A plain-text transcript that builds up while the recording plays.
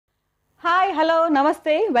Hi hello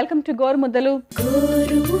నమస్తే welcome to గోరుముద్దలు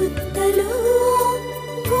గోరుముద్దలు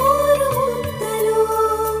గోరుముద్దలు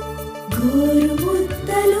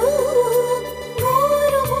గోరుముద్దలు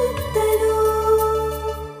గోరుముద్దలు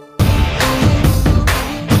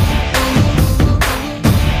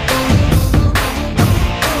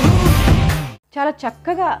చాలా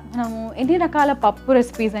చక్కగా మనము ఎన్ని రకాల పప్పు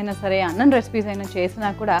రెసిపీస్ అయినా సరే అన్నం రెసిపీస్ అయినా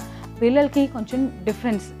చేసినా కూడా పిల్లలకి కొంచెం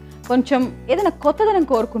డిఫరెన్స్ కొంచెం ఏదైనా కొత్తదనం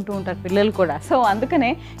కోరుకుంటూ ఉంటారు పిల్లలు కూడా. సో అందుకనే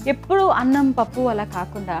ఎప్పుడు అన్నం పప్పు అలా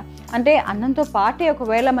కాకుండా అంటే అన్నంతో పాటే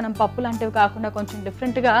ఒకవేళ మనం పప్పు లాంటివి కాకుండా కొంచెం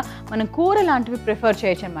డిఫరెంట్గా మనం కూర లాంటివి ప్రిఫర్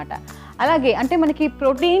చేయొచ్చు అనమాట. అలాగే అంటే మనకి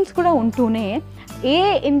ప్రోటీన్స్ కూడా ఉంటూనే ఏ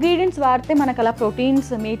ఇంగ్రీడియంట్స్ వాడితే మనకు అలా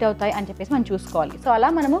ప్రోటీన్స్ మీట్ అవుతాయి అని చెప్పేసి మనం చూసుకోవాలి. సో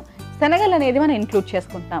అలా మనము శనగలు అనేది మనం ఇంక్లూడ్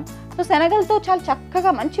చేసుకుంటాం. సో శనగలతో చాలా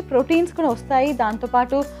చక్కగా మంచి ప్రోటీన్స్ కూడా వస్తాయి.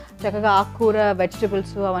 దాంతోపాటు చక్కగా ఆకుకూర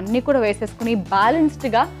వెజిటబుల్స్ అవన్నీ కూడా వేసేసుకుని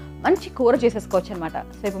బ్యాలెన్స్డ్గా మంచి కూర చేసేసుకోవచ్చు అనమాట.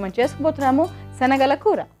 సో ఇప్పుడు మనం చేసుకుపోతున్నాము శనగల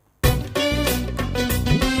కూర.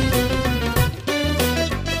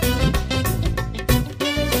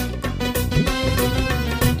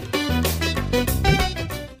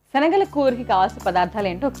 శనగల కూరకి కావాల్సిన పదార్థాలు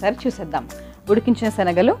ఏంటో ఒకసారి చూసేద్దాం. ఉడికించిన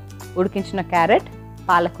శనగలు, ఉడికించిన క్యారెట్,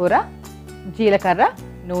 పాలకూర, జీలకర్ర,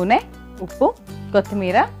 నూనె, ఉప్పు,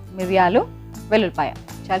 కొత్తిమీర, మిరియాలు, వెల్లుల్లిపాయ.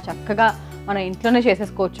 చాలా చక్కగా మనం ఇంట్లోనే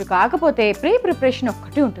చేసేసుకోవచ్చు. కాకపోతే ప్రిపరేషన్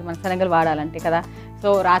ఒక్కటి ఉంటుంది మన శనగలు వాడాలంటే కదా. సో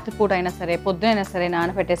రాత్రిపూట అయినా సరే పొద్దునైనా సరే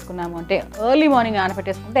నానబెట్టేసుకున్నాము అంటే ఎర్లీ మార్నింగ్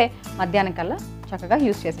నానబెట్టేసుకుంటే మధ్యాహ్నం కల్లా చక్కగా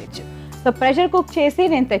యూజ్ చేసేయచ్చు. సో ప్రెషర్ కుక్ చేసి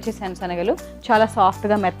నేను తెచ్చేసాను శనగలు. చాలా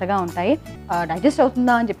సాఫ్ట్గా మెత్తగా ఉంటాయి. డైజెస్ట్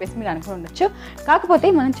అవుతుందా అని చెప్పేసి మీరు అనుకుని ఉండొచ్చు. కాకపోతే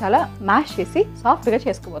మనం చాలా మ్యాష్ చేసి సాఫ్ట్గా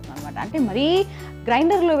చేసుకోబోతున్నాం అనమాట. అంటే మరీ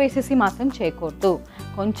గ్రైండర్లో వేసేసి మాత్రం చేయకూడదు.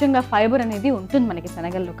 కొంచెంగా ఫైబర్ అనేది ఉంటుంది మనకి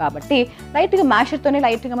శనగల్లో కాబట్టి లైట్గా మ్యాషర్తోనే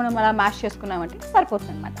లైట్గా మనం అలా మ్యాష్ చేసుకున్నామంటే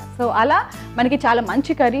సరిపోతుంది అనమాట. సో అలా మనకి చాలా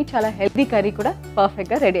మంచి కర్రీ, చాలా హెల్తీ కర్రీ కూడా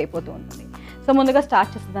పర్ఫెక్ట్గా రెడీ అయిపోతూ ఉంటుంది. సో ముందుగా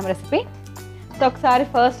స్టార్ట్ చేసేద్దాం రెసిపీ. సో ఒకసారి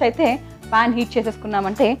ఫస్ట్ అయితే ప్యాన్ హీట్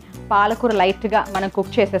చేసేసుకున్నామంటే పాలకూర లైట్గా మనం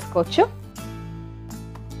కుక్ చేసేసుకోవచ్చు.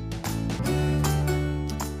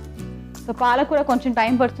 సో పాలకూర కొంచెం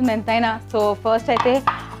టైం పడుతుంది ఎంతైనా. సో ఫస్ట్ అయితే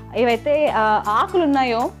ఏవైతే ఆకులు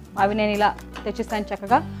ఉన్నాయో అవి నేను ఇలా తెచ్చిస్తాను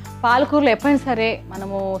చక్కగా. పాలకూరలు ఎప్పుడైనా సరే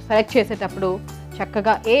మనము సెలెక్ట్ చేసేటప్పుడు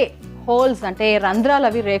చక్కగా ఏ హోల్స్ అంటే రంధ్రాలు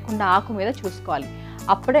అవి లేకుండా ఆకు మీద చూసుకోవాలి.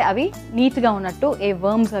 అప్పుడే అవి నీట్గా ఉన్నట్టు, ఏ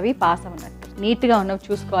వర్మ్స్ అవి పాస్ అవ్వనట్టు నీట్గా ఉన్నవి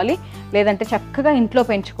చూసుకోవాలి. లేదంటే చక్కగా ఇంట్లో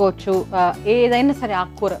పెంచుకోవచ్చు ఏదైనా సరే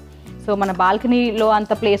ఆకుకూర. సో మన బాల్కనీలో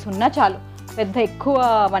అంత ప్లేస్ ఉన్నా చాలు, పెద్ద ఎక్కువ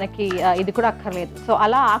మనకి ఇది కూడా అక్కర్లేదు. సో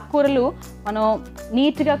అలా ఆకుకూరలు మనం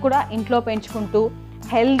నీట్గా కూడా ఇంట్లో పెంచుకుంటూ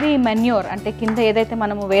హెల్దీ మెన్యూర్ అంటే కింద ఏదైతే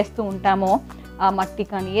మనము వేస్తూ ఉంటామో ఆ మట్టి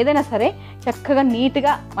కానీ ఏదైనా సరే చక్కగా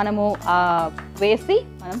నీట్గా మనము వేసి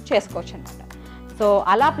మనం చేసుకోవచ్చు అనమాట. సో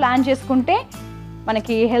అలా ప్లాన్ చేసుకుంటే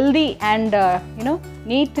మనకి హెల్దీ అండ్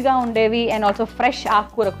నీట్గా ఉండేవి అండ్ ఆల్సో ఫ్రెష్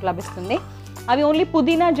ఆకుకూరకు లభిస్తుంది. అవి ఓన్లీ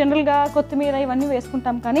పుదీనా జనరల్గా కొత్తిమీర ఇవన్నీ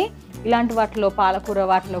వేసుకుంటాం, కానీ ఇలాంటి వాటిలో పాలకూర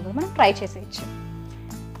వాటిలో కూడా మనం ట్రై చేసేయచ్చు.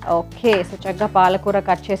 ఓకే, సో చక్కగా పాలకూర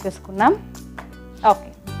కట్ చేసేసుకున్నాం. ఓకే,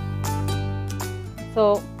 సో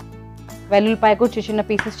వెల్లుల్లిపాయ కూడా చిన్న చిన్న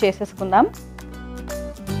పీసెస్ చేసేసుకుందాం.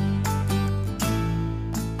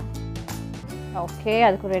 ఓకే,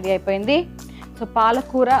 అది కూడా రెడీ అయిపోయింది. సో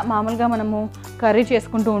పాలకూర మామూలుగా మనము కర్రీ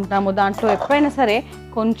చేసుకుంటూ ఉంటాము. దాంట్లో ఎప్పుడైనా సరే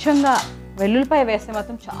కొంచెంగా వెల్లుల్లిపాయ వేస్తే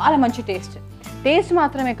మాత్రం చాలా మంచి టేస్ట్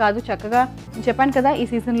మాత్రమే కాదు, చక్కగా నేను చెప్పాను కదా ఈ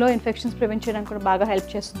సీజన్లో ఇన్ఫెక్షన్స్ ప్రివెంట్ చేయడానికి కూడా బాగా హెల్ప్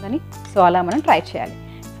చేస్తుందని. సో అలా మనం ట్రై చేయాలి.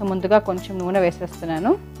 సో ముందుగా కొంచెం నూనె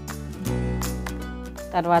వేసేస్తున్నాను.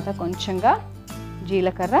 తర్వాత కొంచెంగా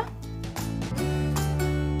జీలకర్ర.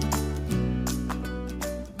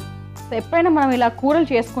 సో ఎప్పుడైనా మనం ఇలా కూరలు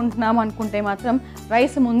చేసుకుంటున్నాము అనుకుంటే మాత్రం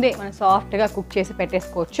రైస్ ముందే మనం సాఫ్ట్గా కుక్ చేసి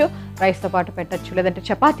పెట్టేసుకోవచ్చు. రైస్తో పాటు పెట్టచ్చు. లేదంటే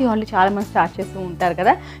చపాతీ వాళ్ళు చాలామంది స్టార్ట్ చేస్తూ ఉంటారు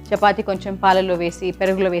కదా, చపాతీ కొంచెం పాలలో వేసి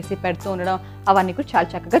పెరుగులో వేసి పెడుతూ ఉండడం అవన్నీ కూడా చాలా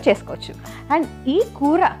చక్కగా చేసుకోవచ్చు. అండ్ ఈ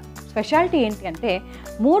కూర స్పెషాలిటీ ఏంటి అంటే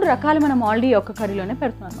 3 రకాలు మనం ఆల్రెడీ ఒక్క కర్రీలోనే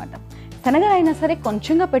పెడుతున్నాం అనమాట. శనగలు అయినా సరే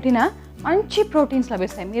కొంచెంగా పెట్టినా మంచి ప్రోటీన్స్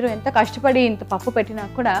లభిస్తాయి. మీరు ఎంత కష్టపడి ఇంత పప్పు పెట్టినా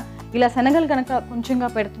కూడా ఇలా శనగలు కనుక కొంచెంగా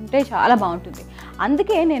పెడుతుంటే చాలా బాగుంటుంది.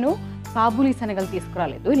 అందుకే నేను కాబూలీ శనగలు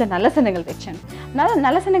తీసుకురాలేదు, ఇలా నల్ల శనగలు తెచ్చాను.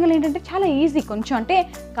 నల్ల శనగలు ఏంటంటే చాలా ఈజీ కొంచెం, అంటే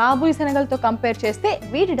కాబూలీ శనగలతో కంపేర్ చేస్తే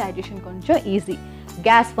వీటి డైజెషన్ కొంచెం ఈజీ,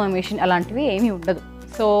 గ్యాస్ ఫార్మేషన్ అలాంటివి ఏమీ ఉండదు.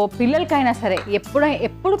 సో పిల్లలకైనా సరే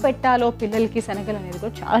ఎప్పుడు పెట్టాలో పిల్లలకి శనగలు అనేది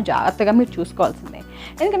కూడా చాలా జాగ్రత్తగా మీరు చూసుకోవాల్సిందే.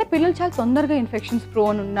 ఎందుకంటే పిల్లలు చాలా తొందరగా ఇన్ఫెక్షన్స్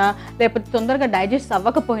ప్రోన్ ఉన్నా లేకపోతే తొందరగా డైజెస్ట్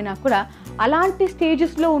అవ్వకపోయినా కూడా అలాంటి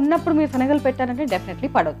స్టేజెస్లో ఉన్నప్పుడు మీరు శనగలు పెట్టారంటే డెఫినెట్లీ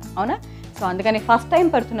పడదు, అవునా? సో అందుకని ఫస్ట్ టైం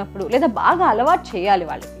పెడుతున్నప్పుడు లేదా బాగా అలవాటు చేయాలి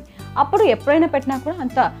వాళ్ళకి. అప్పుడు ఎప్పుడైనా పెట్టినా కూడా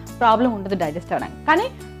అంత ప్రాబ్లం ఉండదు డైజెస్ట్ అవ్వడానికి. కానీ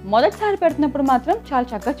మొదటిసారి పెడుతున్నప్పుడు మాత్రం చాలా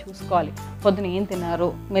చక్కగా చూసుకోవాలి. పొద్దున ఏం తిన్నారు,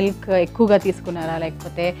 మిల్క్ ఎక్కువగా తీసుకున్నారా,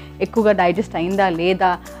 లేకపోతే ఎక్కువగా డైజెస్ట్ అయిందా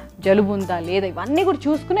లేదా, జలుబు ఉందా లేదా, ఇవన్నీ కూడా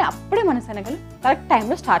చూసుకుని అప్పుడే మన శనగలు కరెక్ట్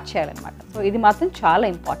టైంలో స్టార్ట్ చేయాలన్నమాట. సో ఇది మాత్రం చాలా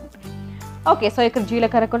ఇంపార్టెంట్. ఓకే, సో ఇక్కడ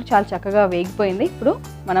జీలకర్ర కూడా చాలా చక్కగా వేగిపోయింది. ఇప్పుడు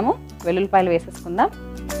మనము వెల్లుల్లిపాయలు వేసేసుకుందాం.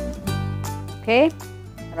 ఓకే,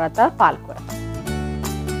 తర్వాత పాలకూర.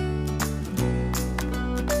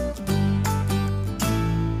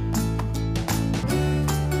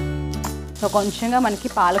 సో కొంచెంగా మనకి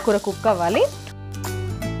పాలకూర కుక్ అవ్వాలి.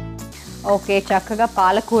 ఓకే, చక్కగా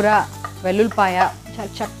పాలకూర వెల్లుల్లిపాయ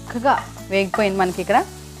చాలా చక్కగా వేగిపోయింది మనకి ఇక్కడ,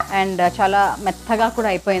 అండ్ చాలా మెత్తగా కూడా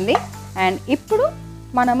అయిపోయింది. అండ్ ఇప్పుడు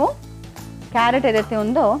మనము క్యారెట్ ఏదైతే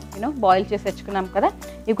ఉందో బాయిల్ చేసి తెచ్చుకున్నాం కదా,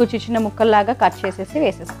 ఇవి కొంచెం చిన్న ముక్కల్లాగా కట్ చేసేసి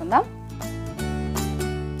వేసేసుకుందాం.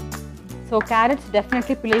 సో క్యారెట్స్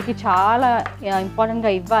డెఫినెట్లీ పిల్లలకి చాలా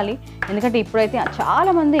ఇంపార్టెంట్గా ఇవ్వాలి. ఎందుకంటే ఇప్పుడైతే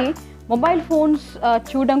చాలామంది మొబైల్ ఫోన్స్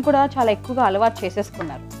చూడడం కూడా చాలా ఎక్కువగా అలవాటు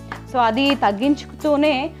చేసేసుకున్నారు. సో అది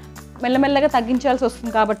తగ్గించుతూనే మెల్లమెల్లగా తగ్గించాల్సి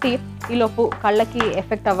వస్తుంది. కాబట్టి ఈలోపు కళ్ళకి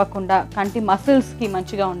ఎఫెక్ట్ అవ్వకుండా కంటి మసిల్స్కి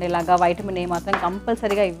మంచిగా ఉండేలాగా వైటమిన్ ఏ మాత్రం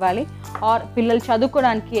కంపల్సరీగా ఇవ్వాలి. ఆర్ పిల్లలు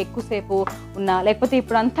చదువుకోవడానికి ఎక్కువసేపు ఉన్నా, లేకపోతే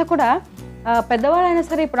ఇప్పుడంతా కూడా పెద్దవాళ్ళైనా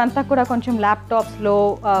సరే ఇప్పుడంతా కూడా కొంచెం ల్యాప్టాప్స్లో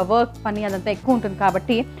వర్క్ పని అదంతా ఎక్కువ ఉంటుంది.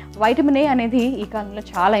 కాబట్టి వైటమిన్ ఏ అనేది ఈ కాలంలో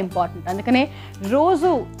చాలా ఇంపార్టెంట్. అందుకనే రోజు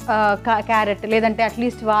క్యారెట్, లేదంటే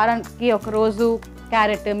అట్లీస్ట్ వారానికి ఒక రోజు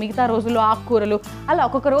క్యారెట్, మిగతా రోజుల్లో ఆకుకూరలు, అలా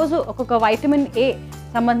ఒక్కొక్క రోజు ఒక్కొక్క వైటమిన్ ఏ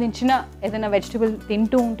సంబంధించిన ఏదైనా వెజిటబుల్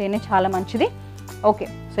తింటూ ఉంటేనే చాలా మంచిది. ఓకే,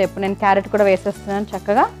 సో ఇప్పుడు నేను క్యారెట్ కూడా వేసేస్తున్నాను.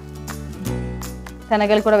 చక్కగా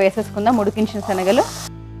శనగలు కూడా వేసేసుకుందాం, ఉడికించిన శనగలు.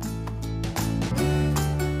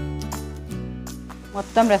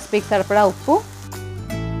 మొత్తం రెసిపీకి సరిపడా ఉప్పు,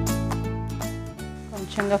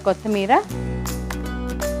 కొంచెంగా కొత్తిమీర.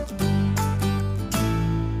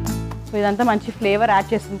 సో ఇదంతా మంచి ఫ్లేవర్ యాడ్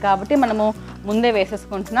చేస్తుంది కాబట్టి మనము ముందే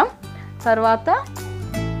వేసేసుకుంటున్నాం. తర్వాత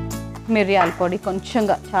మిరియాల పొడి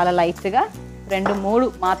కొంచెంగా, చాలా లైట్గా 2-3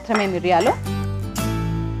 మాత్రమే మిరియాలు.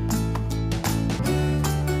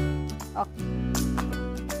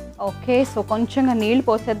 ఓకే, సో కొంచెంగా నీళ్ళు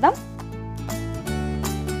పోసేద్దాం.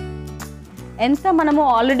 ఎంత మనము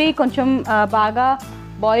ఆల్రెడీ కొంచెం బాగా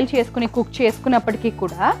బాయిల్ చేసుకుని కుక్ చేసుకున్నప్పటికీ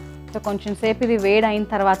కూడా సో కొంచెం సేపు ఇది వేడి అయిన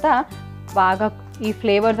తర్వాత బాగా ఈ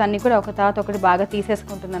ఫ్లేవర్స్ అన్నీ కూడా ఒక తర్వాత ఒకటి బాగా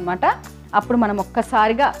తీసేసుకుంటుంది అనమాట. అప్పుడు మనం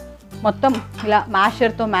ఒక్కసారిగా మొత్తం ఇలా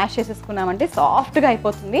మ్యాషర్తో మ్యాష్ చేసేసుకున్నామంటే సాఫ్ట్గా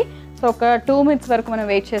అయిపోతుంది. సో ఒక 2 minutes వరకు మనం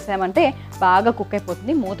వెయిట్ చేసామంటే బాగా కుక్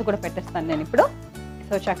అయిపోతుంది. మూత కూడా పెట్టేస్తాను నేను ఇప్పుడు.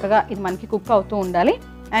 సో చక్కగా ఇది మనకి కుక్ అవుతూ ఉండాలి.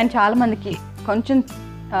 అండ్ చాలామందికి కొంచెం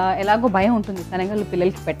ఎలాగో భయం ఉంటుంది, శనగలు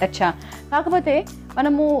పిల్లలకి పెట్టచ్చా. కాకపోతే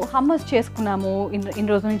మనము హమ్మస్ చేసుకున్నాము, ఇన్ని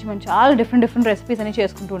రోజుల నుంచి మనం చాలా డిఫరెంట్ రెసిపీస్ అని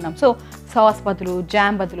చేసుకుంటూ ఉన్నాం. సో సాస్ బదులు,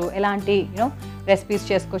 జామ్ బదులు ఎలాంటి రెసిపీస్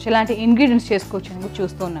చేసుకోవచ్చు, ఎలాంటి ఇంగ్రీడియంట్స్ చేసుకోవచ్చు అని కూడా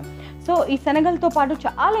చూస్తూ ఉన్నాం. సో ఈ శనగలతో పాటు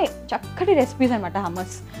చాలా చక్కటి రెసిపీస్ అనమాట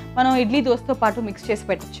హమ్మస్. మనం ఇడ్లీ దోశతో పాటు మిక్స్ చేసి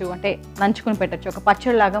పెట్టచ్చు, అంటే నంచుకొని పెట్టచ్చు, ఒక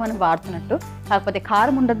పచ్చడిలాగా మనం వాడుతున్నట్టు. కాకపోతే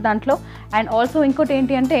కారం ఉండదు దాంట్లో. అండ్ ఆల్సో ఇంకోటి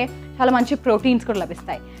ఏంటి అంటే చాలా మంచి ప్రోటీన్స్ కూడా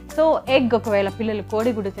లభిస్తాయి. సో ఎగ్, ఒకవేళ పిల్లలు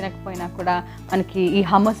కోడిగుడ్డు తినకపోయినా కూడా మనకి ఈ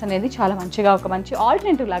హమ్మస్ అనేది చాలా మంచిగా ఒక మంచి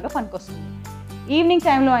ఆల్టర్నేటివ్ లాగా పనికొస్తుంది. ఈవినింగ్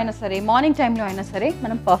టైంలో అయినా సరే, మార్నింగ్ టైంలో అయినా సరే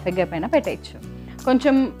మనం పర్ఫెక్ట్గా పైన పెట్టేయచ్చు.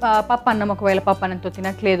 కొంచెం పప్పు అన్నం, ఒకవేళ పప్పు అన్నంతో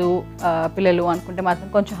తినట్లేదు పిల్లలు అనుకుంటే మాత్రం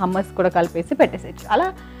కొంచెం హమ్మస్ కూడా కలిపేసి పెట్టేసేయచ్చు. అలా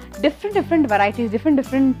డిఫరెంట్ వెరైటీస్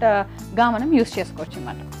డిఫరెంట్గా మనం యూస్ చేసుకోవచ్చు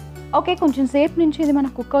అన్నమాట. ఓకే, కొంచెం సేపు నుంచి ఇది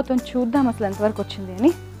మనం కుక్ అవుతుంది, చూద్దాం అసలు ఎంతవరకు వచ్చింది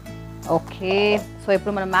అని. ఓకే, సో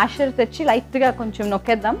ఇప్పుడు మనం మ్యాషర్ తెచ్చి లైట్గా కొంచెం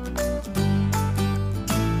నొక్కేద్దాం.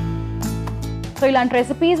 సో ఇలాంటి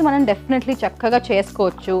రెసిపీస్ మనం డెఫినెట్లీ చక్కగా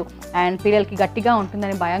చేసుకోవచ్చు. అండ్ పిల్లలకి గట్టిగా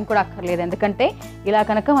ఉంటుందని భయం కూడా అక్కర్లేదు. ఎందుకంటే ఇలా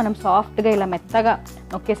కనుక మనం సాఫ్ట్గా ఇలా మెత్తగా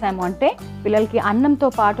నొక్కేసాము అంటే పిల్లలకి అన్నంతో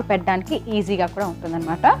పాటు పెట్టడానికి ఈజీగా కూడా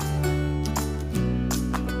ఉంటుందన్నమాట.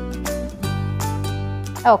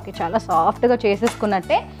 ఓకే, చాలా సాఫ్ట్గా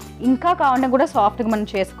చేసేసుకున్నట్టే. ఇంకా కావాలంటే కూడా సాఫ్ట్గా మనం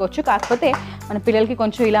చేసుకోవచ్చు. కాకపోతే మన పిల్లలకి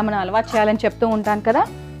కొంచెం ఇలా మనం అలవాటు చేయాలని చెప్తూ ఉంటాను కదా,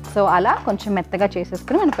 సో అలా కొంచెం మెత్తగా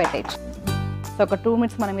చేసేసుకుని మనం పెట్టేయచ్చు. సో ఒక 2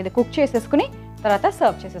 minutes మనం ఇది కుక్ చేసేసుకుని తర్వాత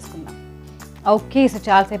సర్వ్ చేసేసుకుందాం. ఓకే, సో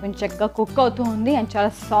చాలాసేపు చక్కగా కుక్ అవుతూ ఉంది అండ్ చాలా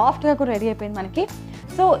సాఫ్ట్గా కూడా రెడీ అయిపోయింది మనకి.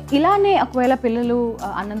 సో ఇలానే ఒకవేళ పిల్లలు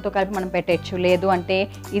అన్నంతో కలిపి మనం పెట్టచ్చు, లేదు అంటే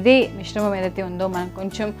ఇదే మిశ్రమం ఏదైతే ఉందో మనం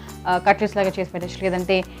కొంచెం కట్లెట్స్ లాగా చేసి పెట్టచ్చు,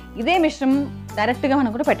 లేదంటే ఇదే మిశ్రమం డైరెక్ట్గా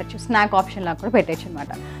మనం కూడా పెట్టచ్చు, స్నాక్ ఆప్షన్ లాగా కూడా పెట్టచ్చు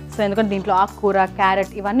అనమాట. సో ఎందుకంటే దీంట్లో ఆకుకూర,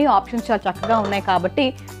 క్యారెట్ ఇవన్నీ ఆప్షన్స్ చాలా చక్కగా ఉన్నాయి కాబట్టి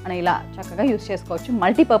మనం ఇలా చక్కగా యూస్ చేసుకోవచ్చు.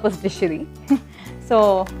 మల్టీపర్పస్ డిష్ ఇది. సో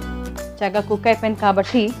చక్కగా కుక్ అయిపోయింది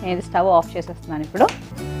కాబట్టి నేను స్టవ్ ఆఫ్ చేసేస్తున్నాను ఇప్పుడు.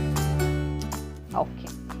 ఓకే,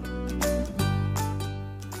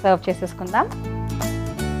 సర్వ్ చేసేసుకుందాం.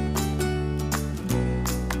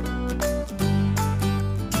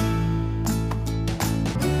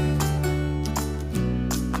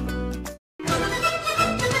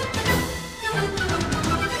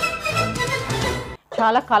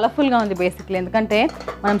 చాలా కలర్ఫుల్గా ఉంది బేసిక్లీ. ఎందుకంటే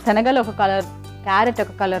మనం శనగలు ఒక కలర్, క్యారెట్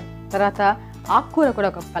ఒక కలర్, తర్వాత ఆకుకూర కూడా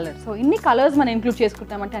ఒక కలర్. సో ఇన్ని కలర్స్ మనం ఇంక్లూడ్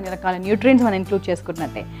చేసుకుంటామంటే అన్ని రకాల న్యూట్రియంట్స్ మనం ఇంక్లూడ్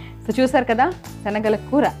చేసుకుంటున్నట్టే. సో చూసారు కదా శనగల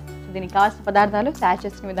కూర. సో దీనికి కావాల్సిన పదార్థాలు, తయారు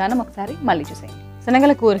చేసిన విధానం ఒకసారి మళ్ళీ చూసేయండి.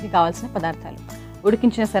 శనగల కూరకి కావాల్సిన పదార్థాలు: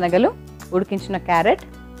 ఉడికించిన శనగలు, ఉడికించిన క్యారెట్,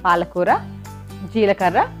 పాలకూర,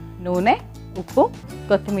 జీలకర్ర, నూనె, ఉప్పు,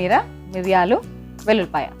 కొత్తిమీర, మిరియాలు,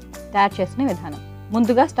 వెల్లుల్లిపాయ. తయారు చేసిన విధానం: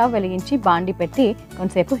 ముందుగా స్టవ్ వెలిగించి బాండి పెట్టి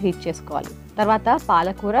కొంతసేపు హీట్ చేసుకోవాలి. తర్వాత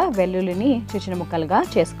పాలకూర, వెల్లుల్లిని చిన్న ముక్కలుగా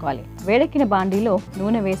చేసుకోవాలి. వేడెక్కిన బాండీలో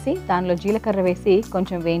నూనె వేసి దానిలో జీలకర్ర వేసి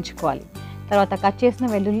కొంచెం వేయించుకోవాలి. తర్వాత కట్ చేసిన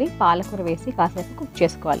వెల్లుల్లి, పాలకూర వేసి కాసేపు కుక్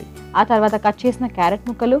చేసుకోవాలి. ఆ తర్వాత కట్ చేసిన క్యారెట్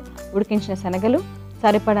ముక్కలు, ఉడికించిన శనగలు,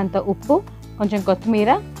 సరిపడంత ఉప్పు, కొంచెం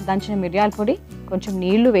కొత్తిమీర, దంచిన మిరియాల పొడి, కొంచెం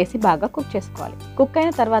నీళ్లు వేసి బాగా కుక్ చేసుకోవాలి. కుక్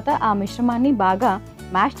అయిన తర్వాత ఆ మిశ్రమాన్ని బాగా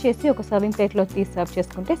మ్యాష్ చేసి ఒక సర్వింగ్ ప్లేట్లో తీసి సర్వ్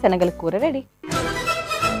చేసుకుంటే శనగల కూర రెడీ.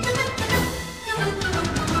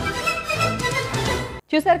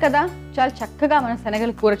 చూసారు కదా, చాలా చక్కగా మనం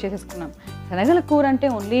శనగల కూర చేసేసుకున్నాం. శనగల కూర అంటే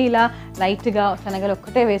ఓన్లీ ఇలా లైట్గా శనగలు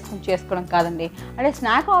ఒక్కటే వేసుకుని చేసుకోవడం కాదండి. అంటే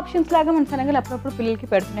స్నాక్ ఆప్షన్స్ లాగా మనం శనగలు అప్పుడప్పుడు పిల్లలకి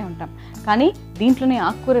పెడుతూనే ఉంటాం. కానీ దీంట్లోనే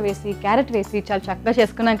ఆకుకూర వేసి, క్యారెట్ వేసి చాలా చక్కగా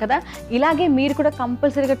చేసుకున్నాం కదా. ఇలాగే మీరు కూడా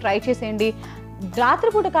కంపల్సరీగా ట్రై చేసేయండి.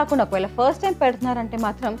 రాత్రిపూట కాకుండా ఒకవేళ ఫస్ట్ టైం పెడుతున్నారంటే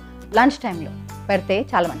మాత్రం లంచ్ టైంలో పెడితే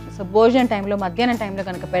చాలా మంచిది. సో భోజనం టైంలో, మధ్యాహ్నం టైంలో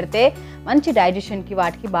కనుక పెడితే మంచి డైజెషన్కి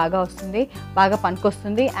వాటికి బాగా వస్తుంది, బాగా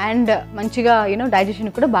పనికొస్తుంది. అండ్ మంచిగా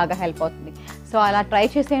డైజెషన్ కూడా బాగా హెల్ప్ అవుతుంది. సో అలా ట్రై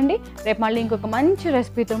చేసేయండి. రేపు మళ్ళీ ఇంకొక మంచి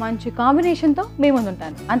రెసిపీతో, మంచి కాంబినేషన్తో మీ ముందు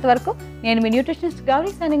ఉంటాను. అంతవరకు నేను మీ nutritionist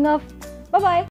Gauri, signing off. Bye.